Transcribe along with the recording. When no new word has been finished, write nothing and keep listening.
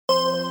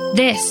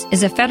This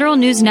is a Federal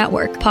News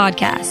Network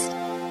podcast.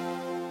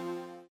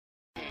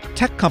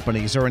 Tech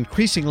companies are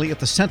increasingly at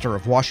the center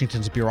of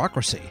Washington's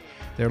bureaucracy.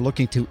 They're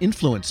looking to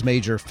influence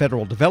major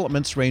federal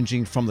developments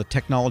ranging from the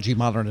Technology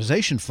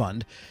Modernization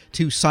Fund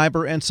to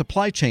cyber and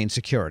supply chain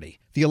security.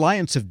 The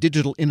Alliance of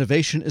Digital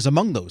Innovation is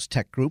among those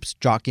tech groups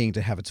jockeying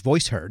to have its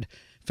voice heard.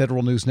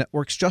 Federal News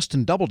Network's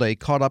Justin Doubleday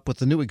caught up with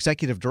the new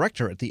executive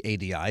director at the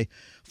ADI,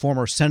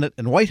 former Senate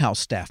and White House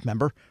staff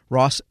member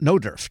Ross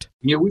Nodurft.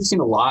 We've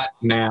seen a lot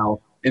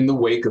now in the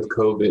wake of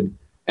COVID.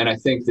 And I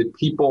think that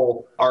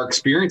people are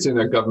experiencing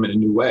their government in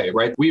a new way,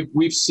 right?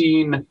 We've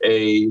seen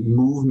a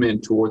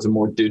movement towards a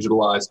more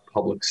digitalized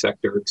public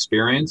sector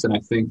experience. And I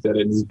think that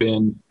it has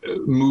been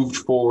moved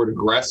forward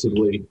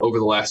aggressively over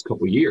the last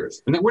couple of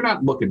years. And that we're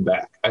not looking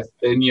back. I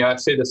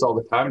say this all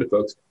the time to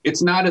folks.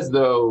 It's not as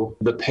though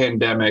the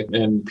pandemic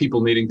and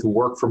people needing to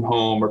work from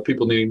home or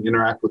people needing to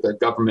interact with their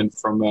government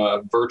from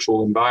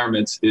virtual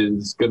environments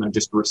is going to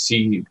just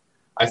recede.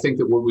 I think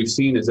that what we've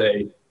seen is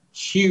a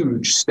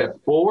huge step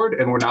forward,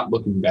 and we're not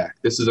looking back.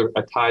 This is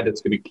a tide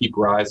that's going to keep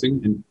rising.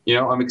 And,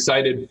 I'm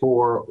excited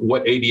for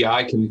what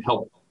ADI can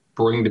help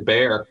bring to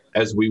bear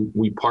as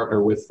we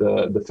partner with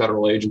the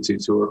federal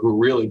agencies who are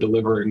really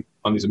delivering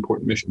on these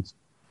important missions.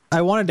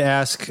 I wanted to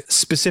ask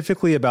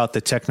specifically about the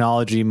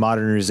Technology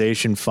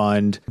Modernization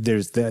Fund.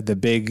 There's the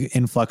big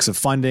influx of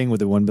funding with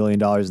the $1 billion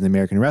in the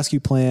American Rescue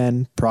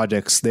Plan.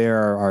 Projects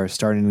there are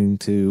starting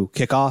to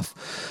kick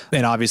off.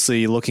 And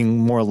obviously looking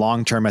more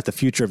long-term at the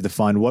future of the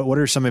fund, what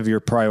are some of your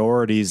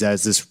priorities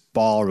as this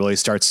ball really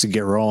starts to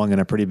get rolling in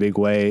a pretty big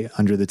way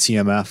under the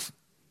TMF?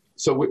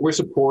 So we're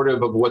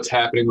supportive of what's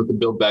happening with the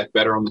Build Back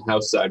Better on the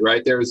House side,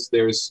 right?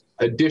 There's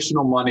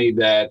additional money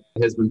that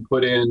has been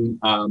put in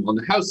on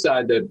the House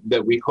side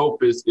that we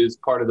hope is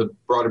part of the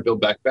broader Build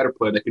Back Better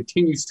plan that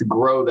continues to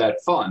grow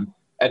that fund.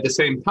 At the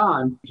same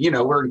time,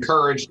 we're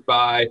encouraged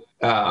by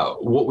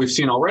what we've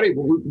seen already.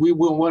 We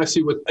will want to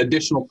see what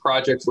additional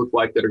projects look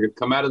like that are going to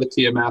come out of the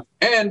TMF.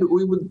 And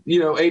we would,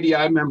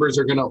 ADI members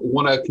are going to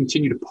want to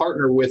continue to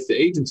partner with the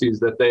agencies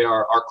that they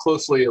are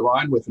closely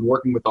aligned with and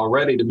working with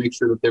already to make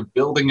sure that they're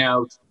building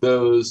out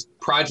those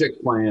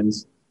project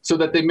plans so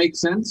that they make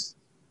sense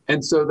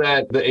and so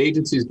that the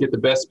agencies get the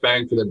best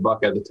bang for their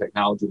buck out of the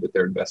technology that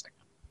they're investing in.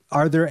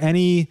 Are there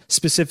any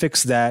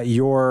specifics that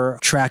you're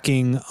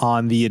tracking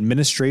on the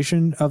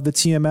administration of the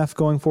TMF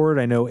going forward?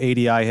 I know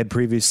ADI had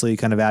previously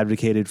kind of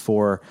advocated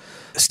for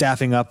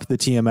staffing up the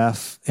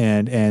TMF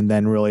and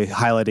then really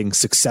highlighting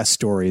success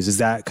stories. Is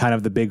that kind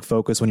of the big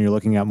focus when you're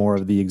looking at more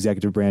of the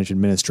executive branch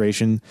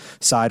administration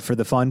side for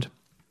the fund?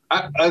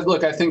 I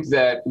think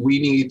that we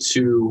need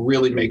to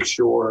really make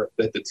sure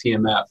that the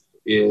TMF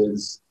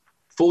is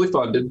fully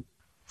funded,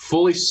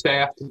 fully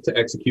staffed to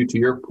execute, to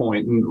your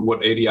point, and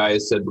what ADI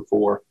has said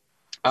before.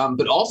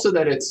 But also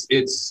that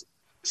it's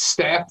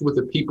staffed with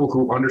the people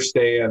who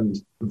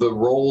understand the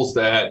roles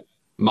that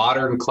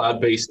modern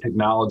cloud-based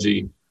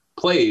technology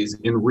plays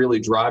in really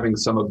driving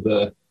some of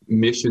the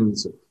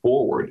missions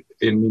forward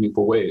in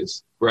meaningful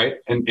ways, right?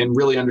 And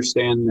really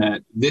understand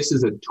that this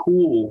is a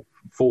tool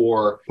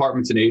for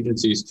departments and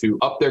agencies to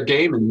up their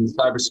game in the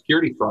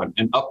cybersecurity front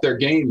and up their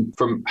game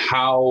from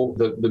how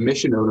the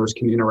mission owners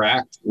can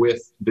interact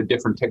with the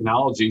different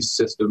technology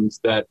systems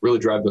that really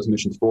drive those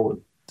missions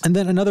forward. And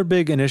then another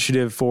big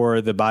initiative for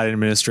the Biden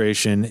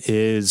administration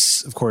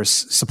is, of course,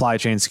 supply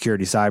chain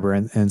security, cyber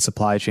and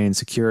supply chain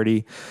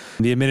security.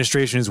 The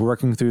administration is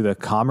working through the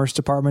Commerce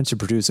Department to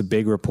produce a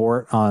big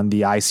report on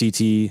the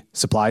ICT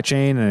supply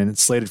chain, and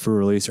it's slated for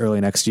release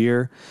early next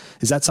year.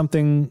 Is that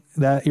something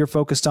that you're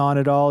focused on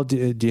at all?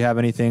 Do you have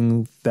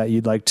anything that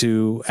you'd like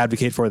to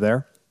advocate for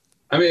there?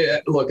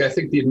 Look, I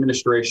think the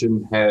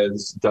administration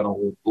has done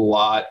a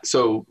lot.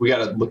 So we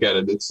got to look at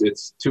it.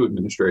 It's two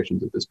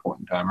administrations at this point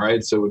in time,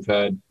 right? So we've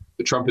had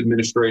the Trump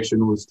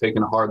administration was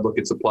taking a hard look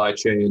at supply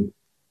chain.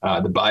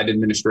 The Biden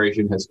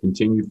administration has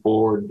continued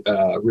forward,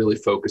 really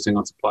focusing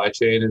on supply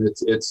chain. And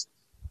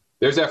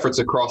there's efforts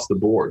across the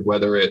board,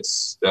 whether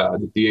it's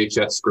the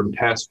DHS Scrum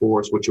Task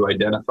Force, which you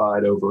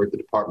identified over at the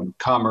Department of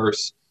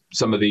Commerce,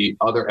 some of the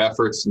other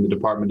efforts in the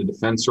Department of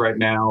Defense right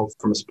now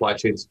from a supply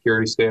chain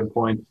security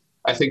standpoint.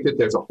 I think that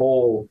there's a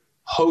whole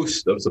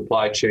host of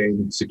supply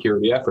chain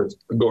security efforts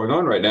going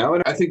on right now.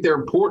 And I think they're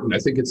important. I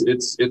think it's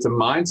a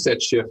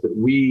mindset shift that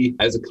we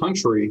as a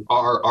country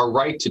are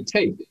right to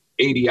take.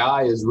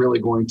 ADI is really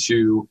going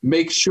to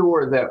make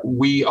sure that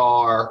we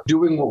are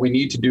doing what we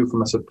need to do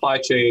from a supply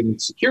chain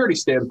security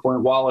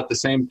standpoint, while at the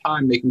same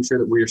time making sure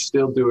that we are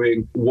still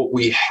doing what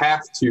we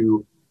have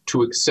to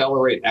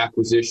accelerate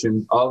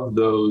acquisition of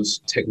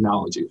those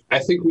technologies. I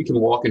think we can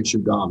walk and chew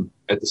gum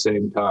at the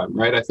same time,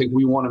 right? I think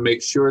we want to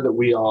make sure that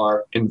we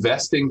are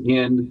investing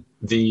in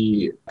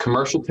the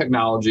commercial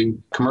technology,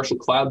 commercial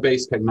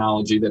cloud-based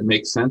technology that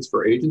makes sense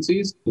for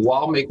agencies,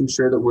 while making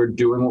sure that we're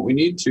doing what we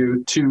need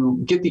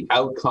to get the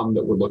outcome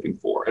that we're looking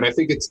for. And I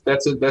think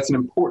that's an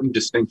important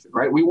distinction,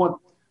 right? What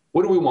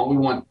do we want? We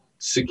want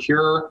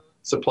secure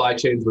supply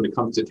chains when it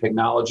comes to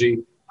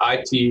technology.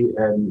 IT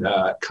and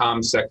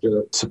comm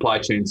sector supply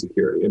chain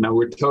security. And now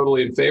we're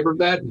totally in favor of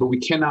that, but we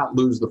cannot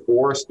lose the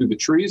forest through the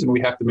trees, and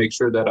we have to make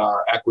sure that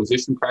our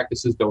acquisition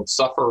practices don't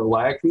suffer or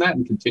lag from that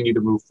and continue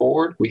to move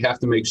forward. We have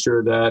to make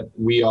sure that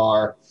we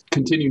are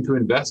continuing to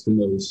invest in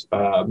those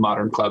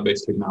modern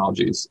cloud-based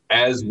technologies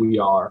as we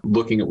are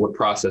looking at what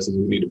processes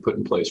we need to put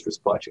in place for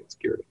supply chain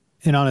security.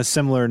 And on a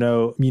similar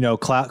note,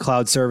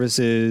 cloud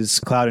services,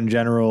 cloud in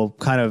general,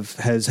 kind of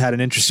has had an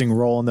interesting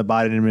role in the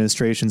Biden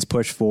administration's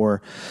push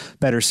for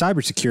better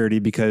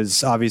cybersecurity,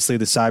 because obviously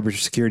the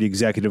cybersecurity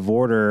executive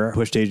order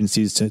pushed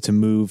agencies to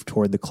move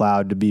toward the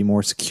cloud to be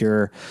more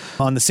secure.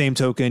 On the same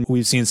token,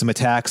 we've seen some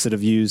attacks that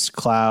have used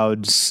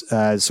clouds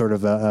as sort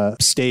of a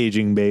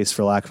staging base,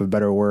 for lack of a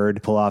better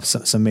word, pull off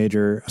some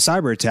major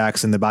cyber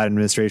attacks. And the Biden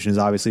administration has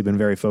obviously been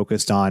very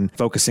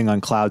focusing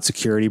on cloud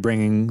security,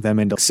 bringing them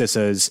into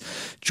CISA's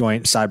joint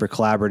cyber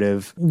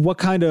collaborative. What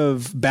kind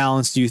of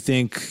balance do you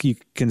think you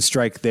can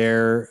strike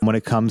there when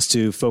it comes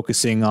to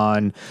focusing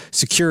on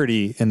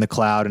security in the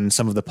cloud and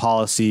some of the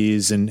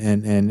policies and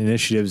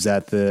initiatives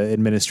that the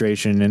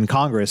administration and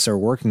Congress are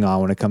working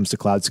on when it comes to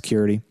cloud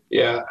security?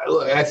 Yeah,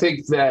 look, I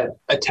think that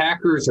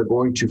attackers are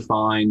going to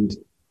find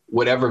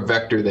whatever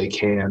vector they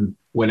can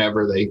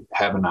whenever they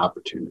have an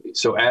opportunity.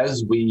 So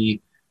as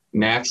we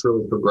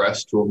naturally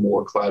progress to a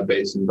more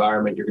cloud-based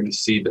environment, you're going to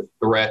see the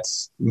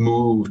threats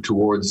move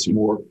towards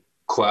more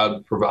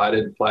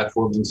cloud-provided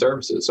platforms and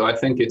services. So I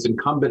think it's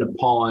incumbent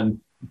upon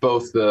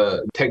both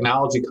the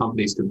technology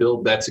companies to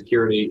build that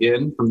security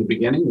in from the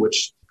beginning,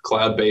 which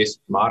cloud-based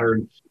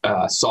modern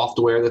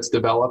software that's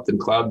developed and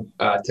cloud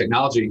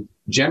technology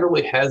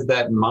generally has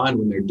that in mind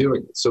when they're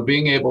doing it. So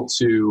being able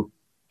to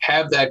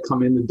have that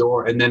come in the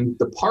door, and then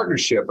the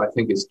partnership, I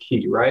think, is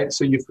key, right?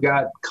 So you've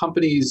got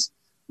companies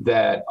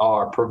that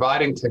are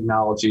providing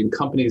technology and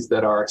companies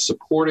that are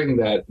supporting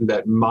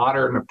that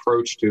modern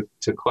approach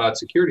to cloud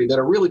security, that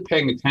are really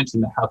paying attention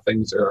to how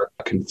things are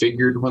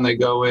configured when they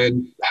go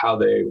in, how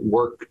they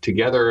work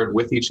together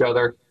with each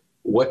other,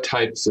 what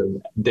types of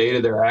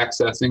data they're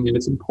accessing. And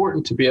it's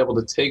important to be able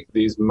to take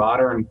these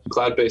modern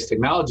cloud-based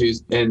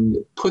technologies and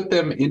put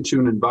them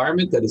into an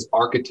environment that is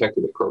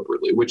architected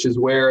appropriately, which is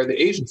where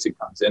the agency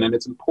comes in. And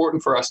it's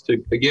important for us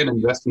to, again,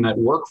 invest in that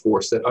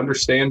workforce that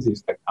understands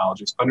these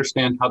technologies,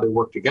 understand how they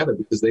work together,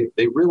 because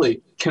they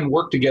really can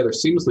work together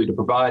seamlessly to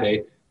provide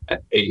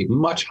a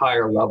much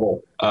higher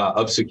level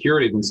of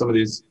security than some of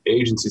these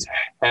agencies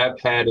have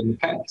had in the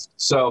past.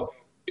 So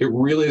it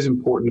really is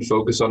important to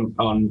focus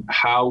on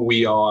how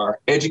we are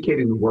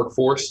educating the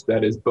workforce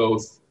that is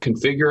both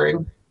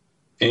configuring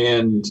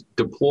and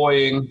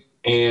deploying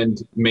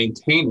and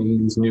maintaining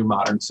these new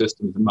modern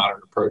systems and modern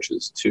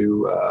approaches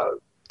to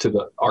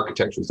the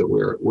architectures that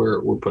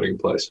we're putting in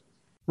place.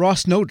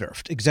 Ross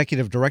Nodurft,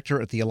 Executive Director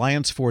at the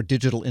Alliance for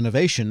Digital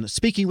Innovation,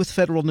 speaking with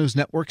Federal News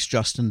Network's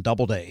Justin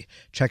Doubleday.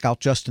 Check out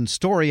Justin's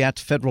story at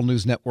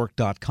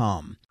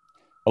federalnewsnetwork.com.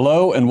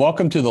 Hello, and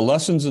welcome to the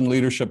Lessons in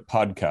Leadership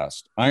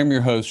podcast. I am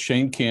your host,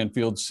 Shane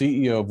Canfield,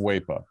 CEO of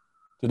WEPA.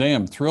 Today,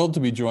 I'm thrilled to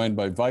be joined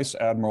by Vice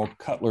Admiral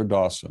Cutler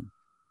Dawson.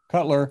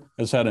 Cutler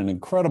has had an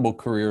incredible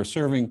career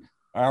serving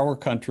our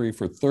country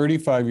for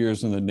 35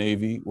 years in the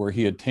Navy, where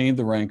he attained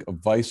the rank of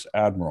Vice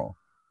Admiral.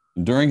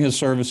 And during his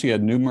service, he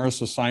had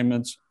numerous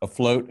assignments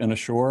afloat and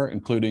ashore,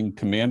 including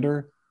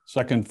Commander,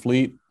 2nd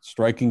Fleet,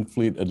 Striking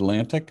Fleet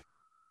Atlantic,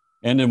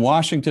 and in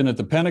Washington at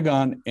the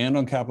Pentagon and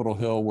on Capitol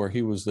Hill, where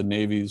he was the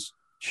Navy's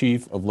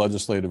Chief of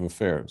Legislative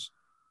Affairs.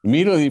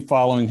 Immediately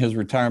following his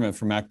retirement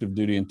from active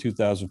duty in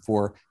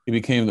 2004, he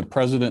became the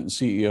president and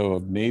CEO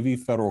of Navy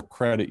Federal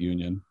Credit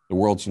Union, the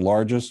world's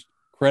largest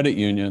credit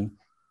union,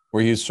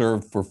 where he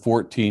served for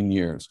 14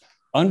 years.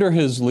 Under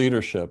his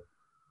leadership,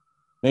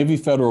 Navy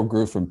Federal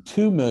grew from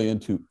 2 million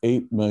to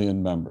 8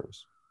 million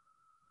members.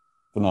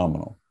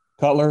 Phenomenal.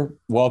 Cutler,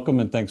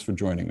 welcome and thanks for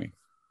joining me.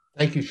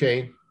 Thank you,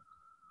 Shane.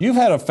 You've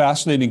had a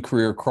fascinating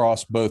career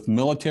across both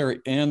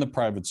military and the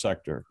private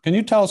sector. Can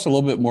you tell us a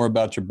little bit more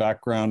about your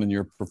background and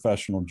your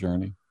professional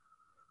journey?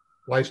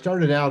 Well, I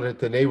started out at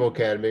the Naval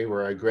Academy,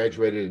 where I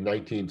graduated in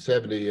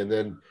 1970, and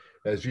then,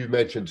 as you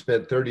mentioned,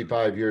 spent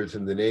 35 years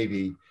in the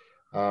Navy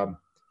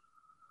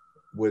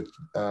with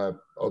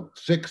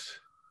 6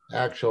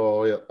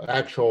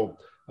 actual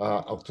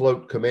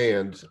afloat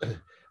commands.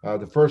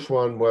 The first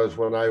one was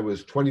when I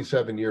was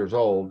 27 years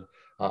old.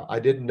 I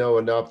didn't know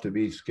enough to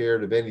be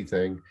scared of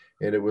anything,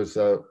 and it was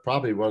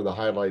probably one of the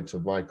highlights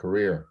of my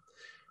career.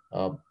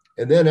 And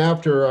then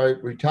after I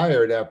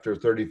retired, after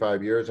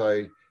 35 years,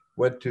 I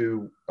went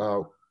to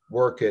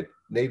work at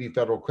Navy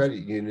Federal Credit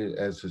Union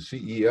as the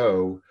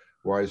CEO,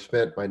 where I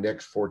spent my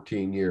next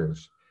 14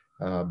 years.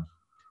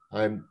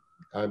 I'm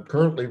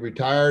currently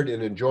retired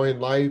and enjoying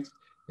life,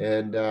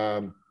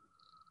 and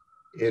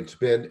it's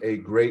been a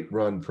great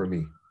run for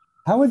me.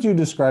 How would you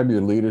describe your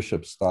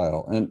leadership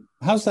style, and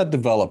how's that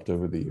developed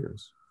over the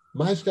years?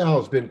 My style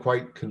has been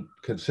quite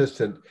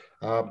consistent.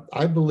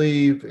 I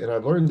believe, and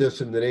I've learned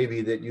this in the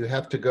Navy, that you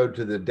have to go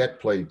to the deck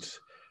plates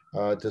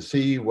to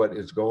see what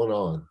is going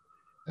on.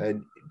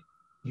 And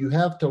you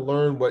have to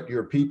learn what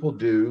your people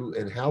do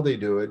and how they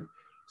do it,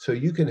 so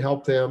you can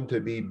help them to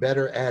be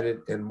better at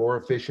it and more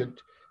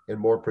efficient and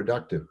more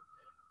productive.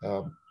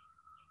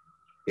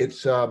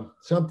 It's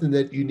something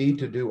that you need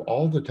to do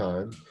all the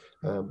time.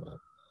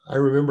 I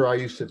remember I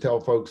used to tell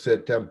folks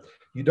that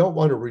you don't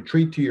want to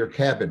retreat to your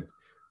cabin.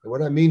 And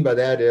what I mean by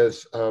that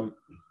is the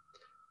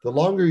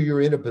longer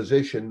you're in a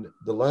position,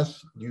 the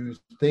less you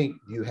think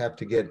you have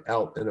to get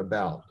out and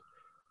about.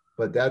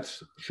 But that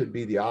should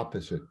be the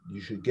opposite.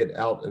 You should get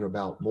out and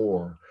about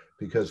more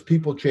because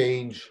people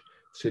change,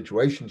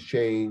 situations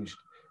change,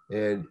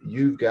 and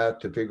you've got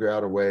to figure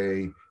out a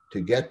way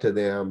to get to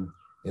them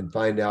and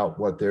find out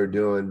what they're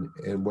doing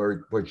and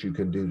what you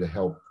can do to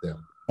help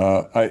them.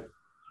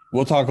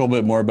 We'll talk a little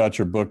bit more about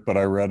your book, but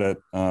I read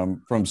it,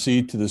 From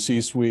Seed to the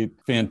C-Suite.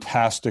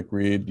 Fantastic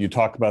read. You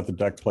talk about the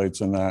deck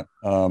plates in that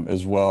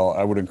as well.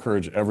 I would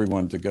encourage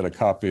everyone to get a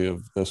copy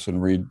of this and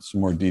read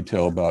some more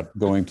detail about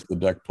going to the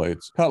deck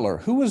plates. Cutler,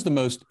 who was the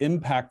most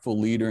impactful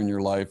leader in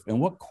your life, and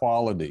what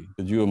quality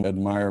did you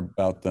admire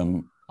about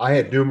them? I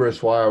had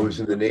numerous while I was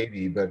in the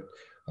Navy, but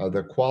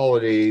the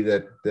quality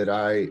that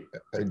I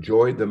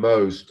enjoyed the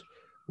most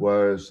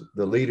was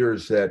the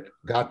leaders that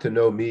got to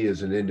know me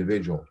as an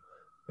individual,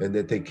 and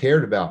that they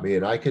cared about me.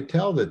 And I could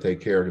tell that they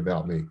cared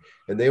about me.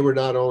 And they were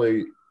not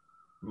only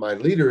my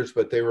leaders,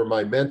 but they were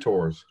my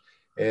mentors.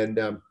 And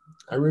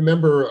I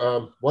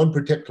remember one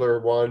particular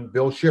one,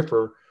 Bill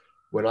Schiffer,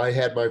 when I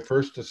had my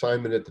first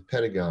assignment at the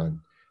Pentagon.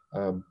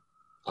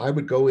 I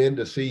would go in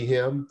to see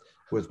him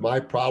with my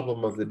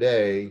problem of the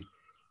day.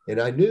 And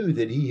I knew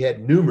that he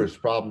had numerous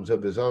problems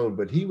of his own,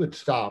 but he would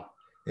stop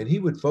and he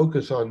would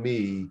focus on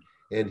me,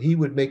 and he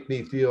would make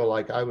me feel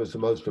like I was the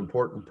most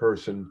important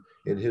person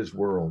in his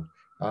world.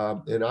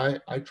 And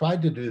I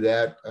tried to do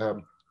that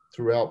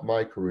throughout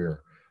my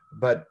career,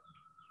 but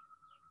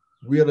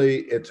really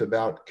it's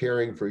about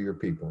caring for your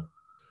people.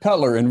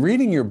 Cutler, in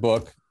reading your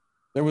book,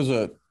 there was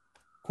a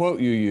quote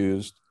you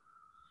used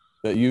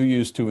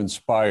to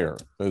inspire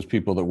those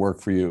people that work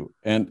for you.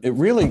 And it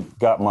really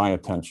got my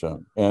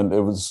attention. And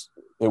it was,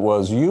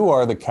 you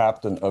are the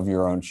captain of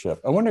your own ship.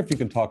 I wonder if you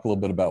can talk a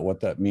little bit about what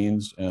that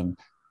means and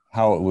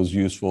how it was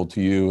useful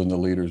to you and the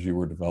leaders you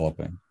were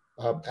developing.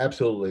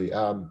 Absolutely.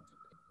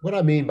 What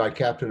I mean by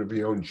captain of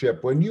your own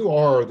ship, when you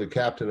are the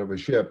captain of a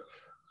ship,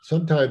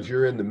 sometimes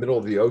you're in the middle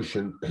of the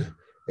ocean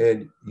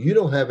and you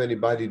don't have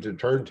anybody to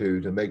turn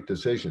to make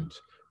decisions.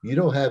 You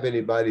don't have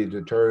anybody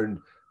to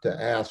turn to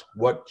ask,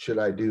 what should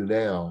I do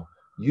now?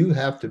 You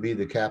have to be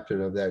the captain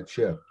of that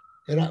ship.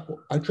 And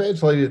I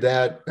translated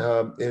that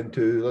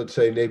into, let's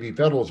say, Navy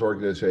Federal's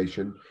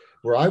organization,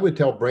 where I would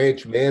tell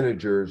branch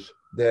managers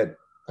that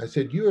I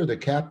said, you are the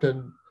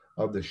captain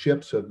of the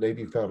ships of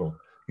Navy Federal.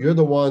 You're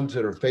the ones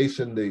that are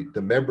facing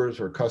the members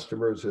or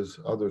customers, as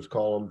others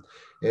call them,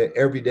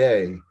 every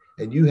day.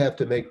 And you have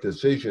to make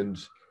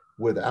decisions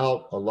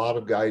without a lot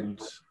of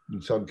guidance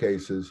in some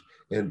cases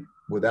and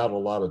without a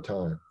lot of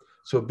time.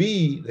 So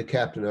be the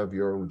captain of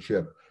your own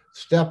ship.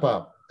 Step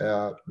up,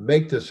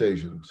 make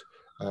decisions,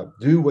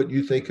 do what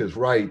you think is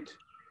right,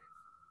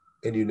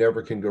 and you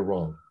never can go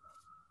wrong.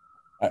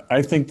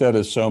 I think that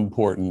is so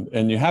important.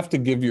 And you have to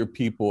give your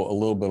people a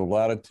little bit of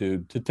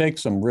latitude to take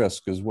some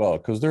risk as well,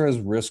 because there is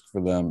risk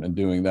for them in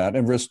doing that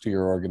and risk to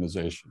your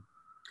organization.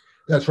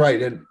 That's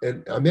right.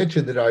 And I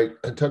mentioned that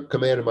I took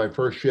command of my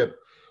first ship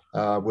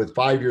with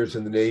 5 years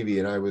in the Navy,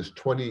 and I was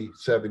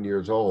 27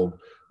 years old.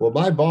 Well,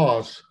 my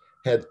boss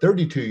had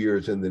 32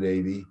 years in the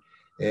Navy,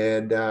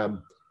 and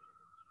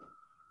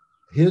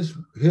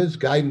his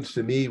guidance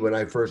to me when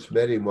I first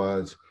met him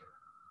was,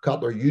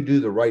 Cutler, you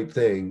do the right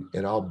thing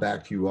and I'll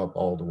back you up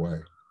all the way.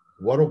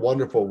 What a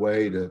wonderful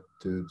way to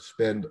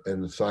spend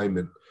an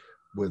assignment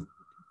with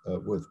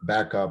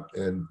backup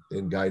and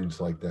guidance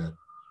like that.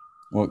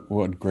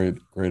 What great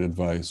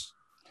advice.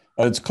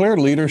 It's clear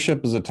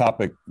leadership is a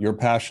topic you're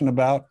passionate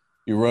about.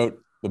 You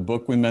wrote the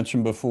book we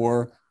mentioned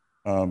before,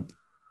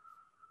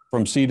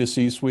 From C to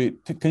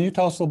C-Suite. Can you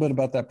tell us a little bit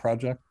about that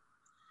project?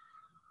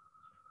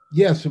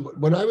 Yes,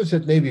 when I was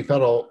at Navy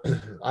Federal,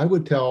 I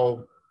would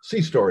tell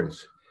sea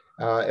stories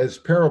as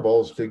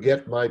parables to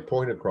get my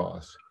point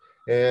across.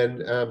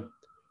 And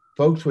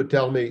folks would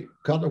tell me,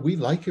 Cutler, we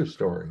like your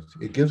stories.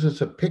 It gives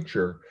us a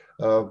picture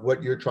of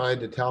what you're trying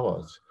to tell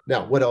us.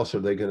 Now, what else are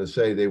they going to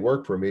say? They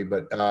work for me,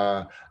 but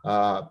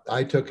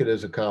I took it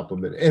as a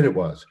compliment, and it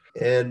was.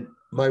 And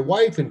my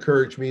wife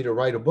encouraged me to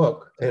write a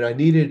book, and I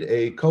needed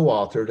a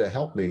co-author to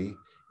help me.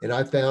 And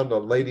I found a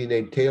lady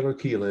named Taylor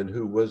Keelan,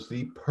 who was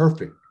the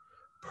perfect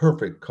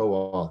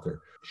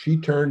co-author. She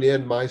turned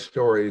in my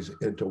stories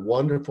into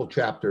wonderful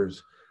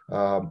chapters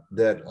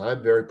that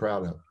I'm very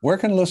proud of. Where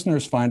can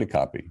listeners find a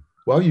copy?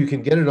 Well, you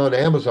can get it on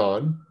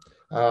Amazon,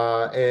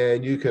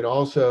 and you can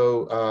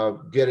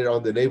also get it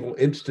on the Naval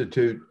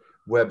Institute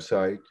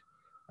website.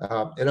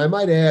 And I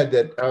might add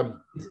that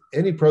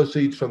any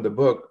proceeds from the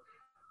book,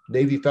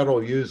 Navy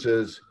Federal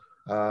uses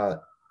to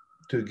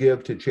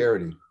give to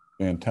charity.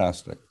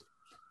 Fantastic.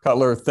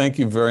 Cutler, thank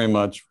you very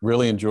much.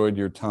 Really enjoyed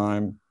your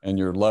time and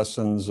your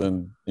lessons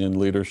in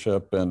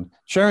leadership and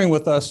sharing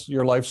with us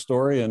your life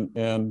story.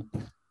 And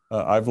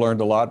I've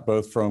learned a lot,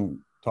 both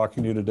from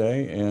talking to you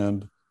today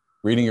and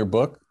reading your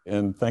book,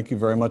 and thank you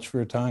very much for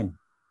your time.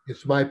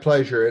 It's my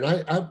pleasure.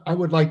 And I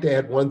would like to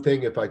add one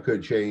thing, if I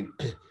could, Shane.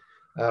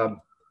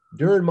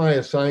 During my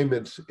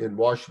assignments in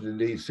Washington,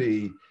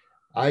 D.C.,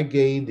 I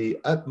gained the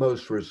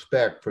utmost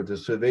respect for the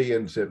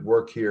civilians that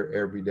work here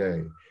every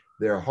day.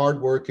 They're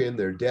hardworking,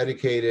 they're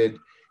dedicated,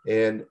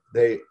 and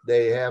they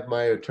have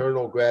my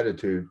eternal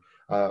gratitude.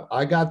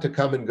 I got to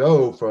come and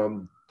go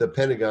from the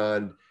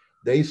Pentagon.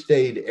 They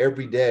stayed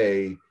every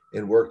day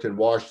and worked in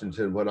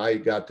Washington when I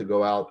got to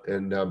go out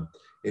and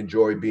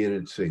enjoy being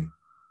at sea.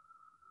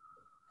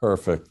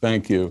 Perfect.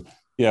 Thank you.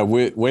 Yeah,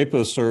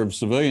 WEPA serves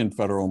civilian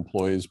federal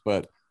employees,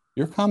 but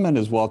your comment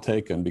is well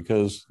taken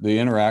because the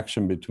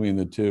interaction between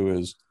the two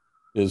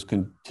is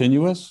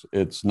continuous,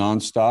 it's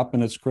nonstop,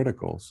 and it's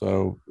critical.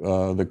 So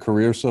the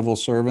career civil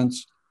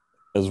servants,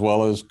 as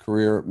well as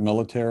career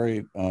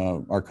military,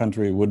 our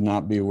country would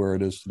not be where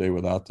it is today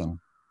without them.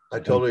 I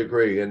totally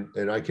agree.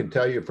 And I can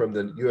tell you from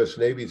the U.S.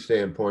 Navy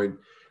standpoint,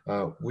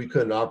 we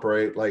couldn't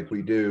operate like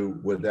we do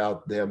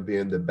without them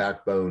being the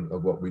backbone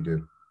of what we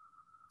do.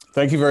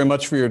 Thank you very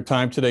much for your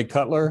time today,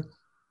 Cutler.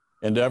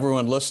 And to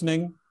everyone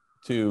listening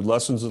to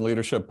Lessons in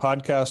Leadership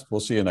podcast, we'll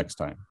see you next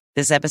time.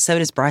 This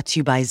episode is brought to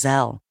you by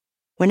Zelle.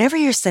 Whenever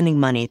you're sending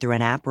money through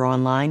an app or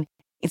online,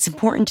 it's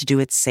important to do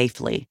it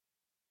safely.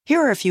 Here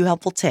are a few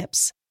helpful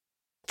tips.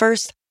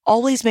 First,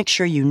 always make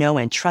sure you know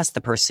and trust the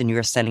person you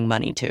are sending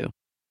money to.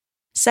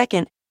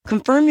 Second,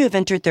 confirm you have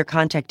entered their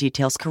contact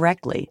details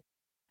correctly.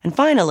 And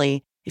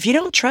finally, if you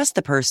don't trust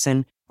the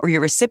person or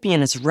your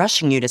recipient is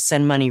rushing you to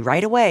send money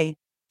right away,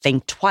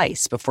 think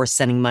twice before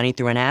sending money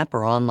through an app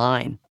or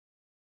online.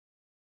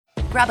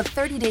 Grab a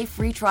 30-day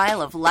free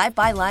trial of Live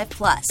by Live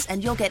Plus,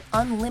 and you'll get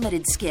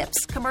unlimited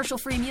skips,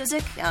 commercial-free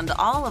music, and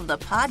all of the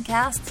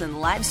podcasts and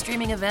live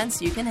streaming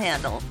events you can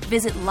handle.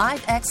 Visit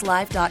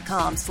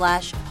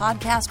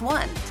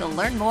livexlive.com/podcast1 to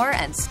learn more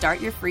and start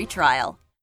your free trial.